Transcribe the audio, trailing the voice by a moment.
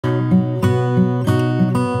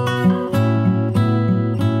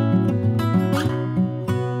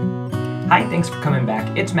Hi, thanks for coming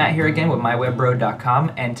back. It's Matt here again with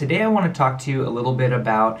mywebbro.com, and today I want to talk to you a little bit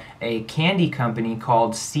about a candy company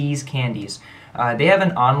called Candies. They have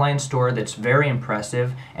an online store that's very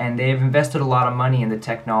impressive, and they've invested a lot of money in the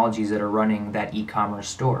technologies that are running that e-commerce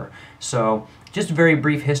store. So just a very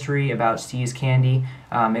brief history about See's Candy.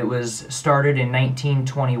 It was started in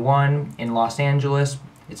 1921 in Los Angeles.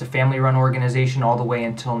 It's a family-run organization all the way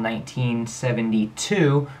until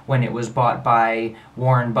 1972 when it was bought by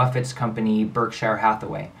Warren Buffett's company, Berkshire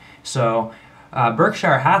Hathaway. So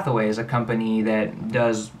Berkshire Hathaway is a company that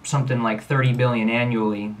does something like $30 billion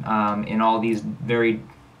annually in all these very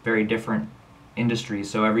different industries.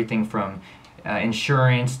 So everything from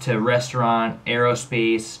insurance to restaurant,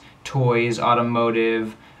 aerospace, toys,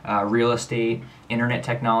 automotive, real estate, internet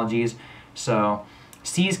technologies. So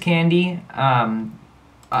See's Candy.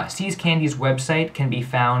 See's Candy's website can be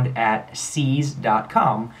found at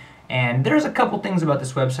sees.com, and there's a couple things about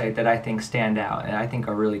this website that I think stand out and I think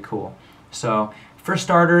are really cool. So for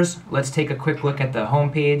starters, let's take a quick look at the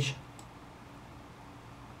home page.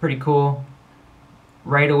 Pretty cool.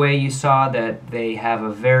 Right away you saw that they have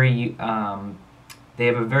a very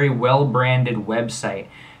well-branded website,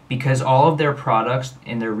 because all of their products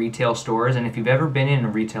in their retail stores, and if you've ever been in a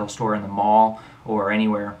retail store in the mall or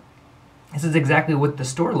anywhere, this is exactly what the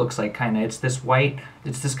store looks like, kind of. It's this white,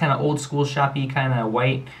 it's this kind of old school shoppy kind of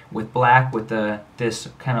white with black with this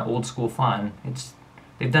kind of old school font.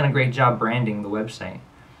 They've done a great job branding the website.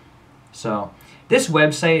 So this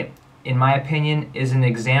website, in my opinion, is an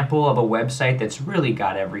example of a website that's really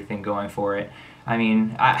got everything going for it. I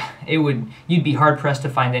mean, you'd be hard pressed to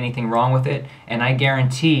find anything wrong with it, and I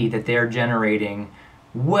guarantee that they're generating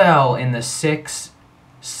well in the 6,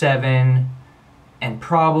 7, and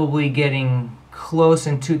probably getting close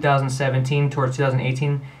in 2017 towards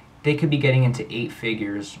 2018, they could be getting into 8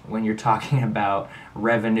 figures when you're talking about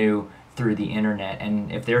revenue through the internet.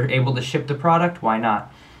 And if they're able to ship the product, why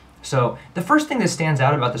not? So the first thing that stands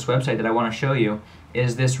out about this website that I want to show you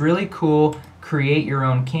is this really cool create your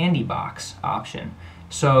own candy box option.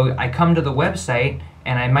 So I come to the website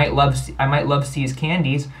and I might love See's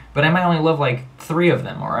Candies, but I might only love like 3 of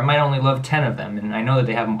them, or I might only love 10 of them, and I know that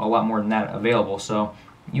they have a lot more than that available. So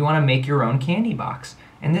you want to make your own candy box,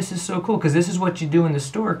 and this is so cool because this is what you do in the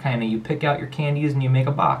store, kind of. You pick out your candies and you make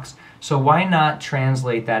a box. So why not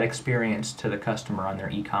translate that experience to the customer on their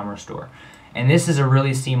e-commerce store? And this is a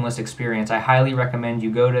really seamless experience. I highly recommend you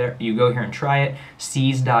go here and try it.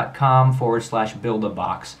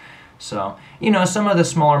 Sees.com/build-a-box. So, you know, some of the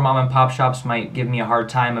smaller mom and pop shops might give me a hard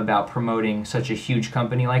time about promoting such a huge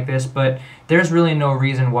company like this, but there's really no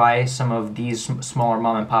reason why some of these smaller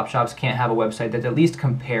mom and pop shops can't have a website that at least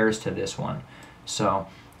compares to this one. So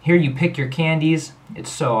here you pick your candies. It's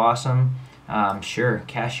so awesome. Sure,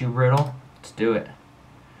 cashew brittle. Let's do it.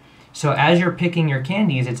 So as you're picking your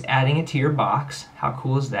candies, it's adding it to your box. How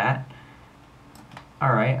cool is that?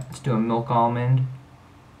 All right, let's do a milk almond,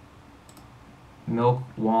 milk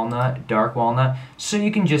walnut, dark walnut. So you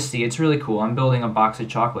can just see, it's really cool. I'm building a box of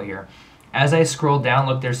chocolate here. As I scroll down,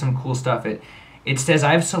 look, there's some cool stuff. It says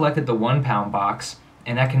I've selected the 1-pound box,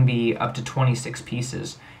 and that can be up to 26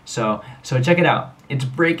 pieces. So check it out. It's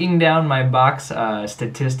breaking down my box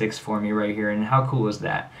statistics for me right here, and how cool is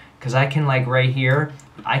that? Because I can, like right here,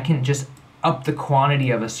 I can just up the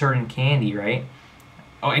quantity of a certain candy, right?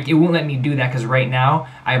 Oh, it won't let me do that because right now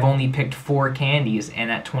I've only picked 4 candies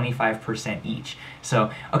and at 25% each.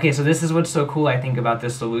 So, okay, so this is what's so cool I think about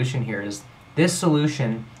this solution here is this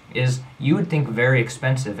solution is, you would think very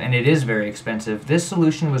expensive, and it is very expensive. This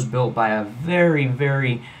solution was built by a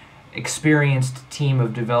very experienced team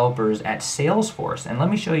of developers at SalesForce, and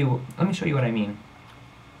let me show you what I mean.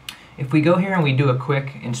 If we go here and we do a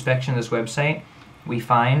quick inspection of this website, we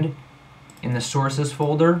find in the sources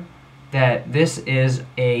folder that this is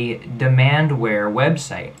a demandware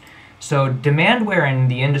website. So demandware in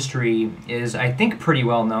the industry is, I think, pretty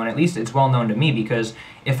well known. At least it's well known to me, because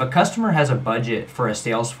if a customer has a budget for a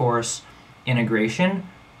SalesForce integration,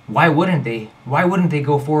 why wouldn't they? Why wouldn't they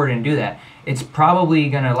go forward and do that? It's probably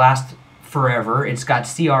going to last forever. It's got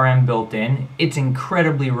CRM built in. It's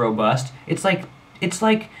incredibly robust. It's like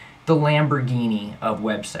the Lamborghini of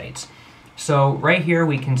websites. So right here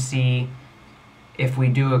we can see, if we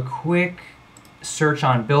do a quick search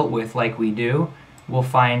on built with like we do, we'll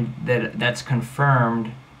find that that's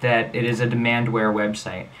confirmed that it is a demandware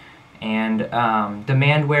website. And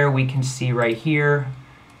demandware, we can see right here,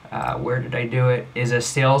 where did I do it, is a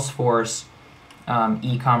Salesforce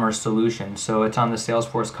e-commerce solution. So it's on the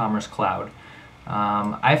Salesforce Commerce Cloud.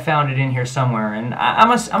 I found it in here somewhere, and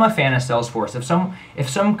I'm a fan of SalesForce. If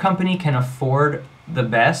some company can afford the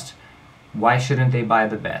best, why shouldn't they buy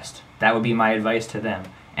the best? That would be my advice to them.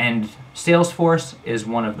 And SalesForce is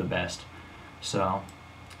one of the best. So,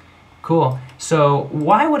 cool. So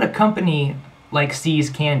why would a company like C's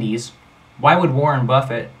Candies, why would Warren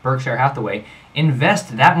Buffett, Berkshire Hathaway,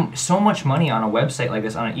 invest so much money on a website like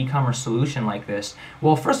this, on an e-commerce solution like this?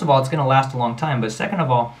 Well, first of all, it's going to last a long time. But second of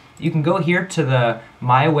all, you can go here to the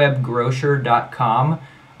mywebgrocer.com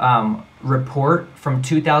report from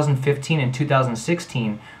 2015 and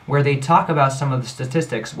 2016, where they talk about some of the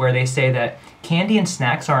statistics, where they say that candy and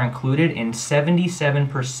snacks are included in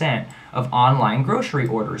 77% of online grocery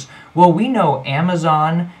orders. Well, we know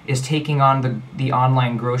Amazon is taking on the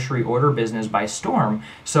online grocery order business by storm,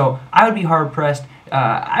 so I would be hard-pressed.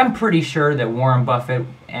 I'm pretty sure that Warren Buffett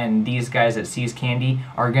and these guys at C's Candy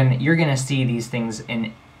you're gonna see these things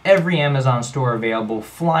in every Amazon store available,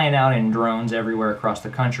 flying out in drones everywhere across the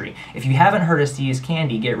country. If you haven't heard of C's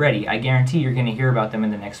Candy, get ready. I guarantee you're going to hear about them in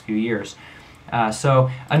the next few years. So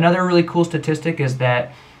another really cool statistic is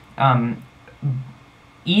that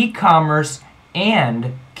e-commerce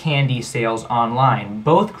and candy sales online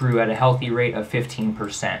both grew at a healthy rate of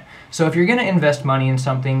 15%. So if you're going to invest money in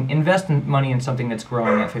something, invest money in something that's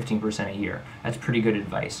growing at 15% a year. That's pretty good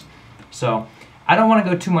advice. So I don't want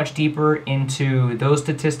to go too much deeper into those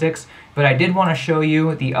statistics, but I did want to show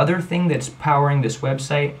you the other thing that's powering this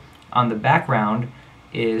website on the background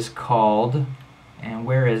is called, and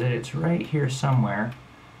where is it? It's right here somewhere,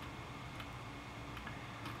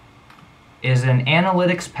 is an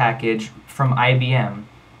analytics package from IBM.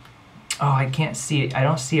 Oh, I can't see it. I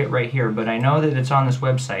don't see it right here, but I know that it's on this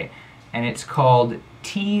website, and it's called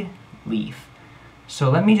Tealeaf. So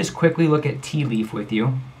let me just quickly look at Tealeaf with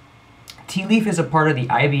you. Tealeaf is a part of the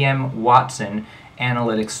IBM Watson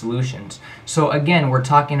analytics solutions. So again, we're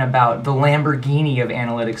talking about the Lamborghini of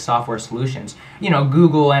analytics software solutions. You know,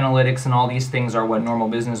 Google Analytics and all these things are what normal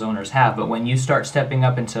business owners have, but when you start stepping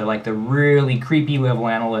up into like the really creepy level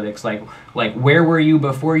analytics, like where were you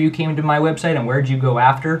before you came to my website and where'd you go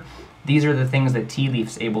after, these are the things that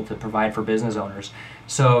Tealeaf's able to provide for business owners.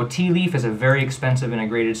 So Tealeaf is a very expensive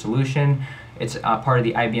integrated solution. It's part of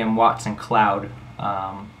the IBM Watson Cloud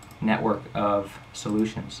network of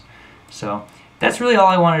solutions. So that's really all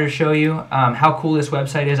I wanted to show you, how cool this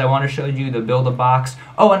website is. I want to show you the build a box.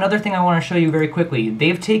 Oh, another thing I want to show you very quickly.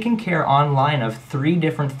 They've taken care online of 3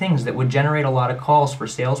 different things that would generate a lot of calls for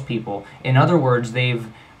salespeople. In other words, they've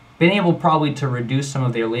been able probably to reduce some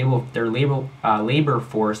of their labor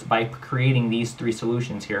force by creating these 3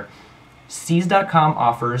 solutions here. Sees.com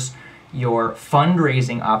offers your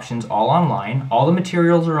fundraising options all online. All the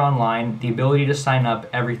materials are online. The ability to sign up,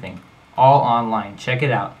 everything, all online. Check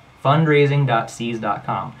it out,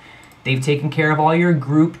 fundraising.sees.com. They've taken care of all your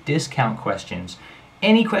group discount questions.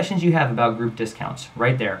 Any questions you have about group discounts,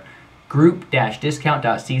 right there,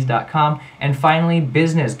 group-discount.sees.com. And finally,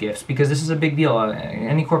 business gifts, because this is a big deal.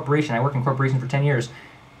 Any corporation, I worked in corporations for 10 years,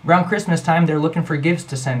 around Christmas time, they're looking for gifts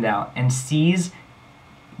to send out, and Sees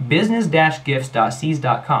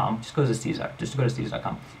business-gifts.sees.com, just go to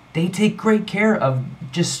sees.com. They take great care of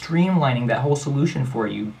just streamlining that whole solution for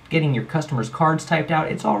you, getting your customers' cards typed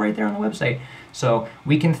out. It's all right there on the website. So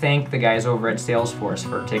we can thank the guys over at SalesForce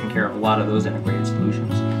for taking care of a lot of those integrated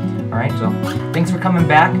solutions. All right, so thanks for coming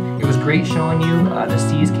back. It was great showing you the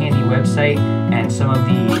C's Candy website and some of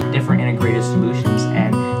the different integrated solutions.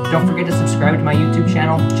 And don't forget to subscribe to my YouTube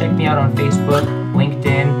channel. Check me out on Facebook,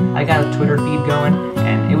 LinkedIn. I got a Twitter feed going,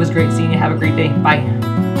 and it was great seeing you. Have a great day. Bye.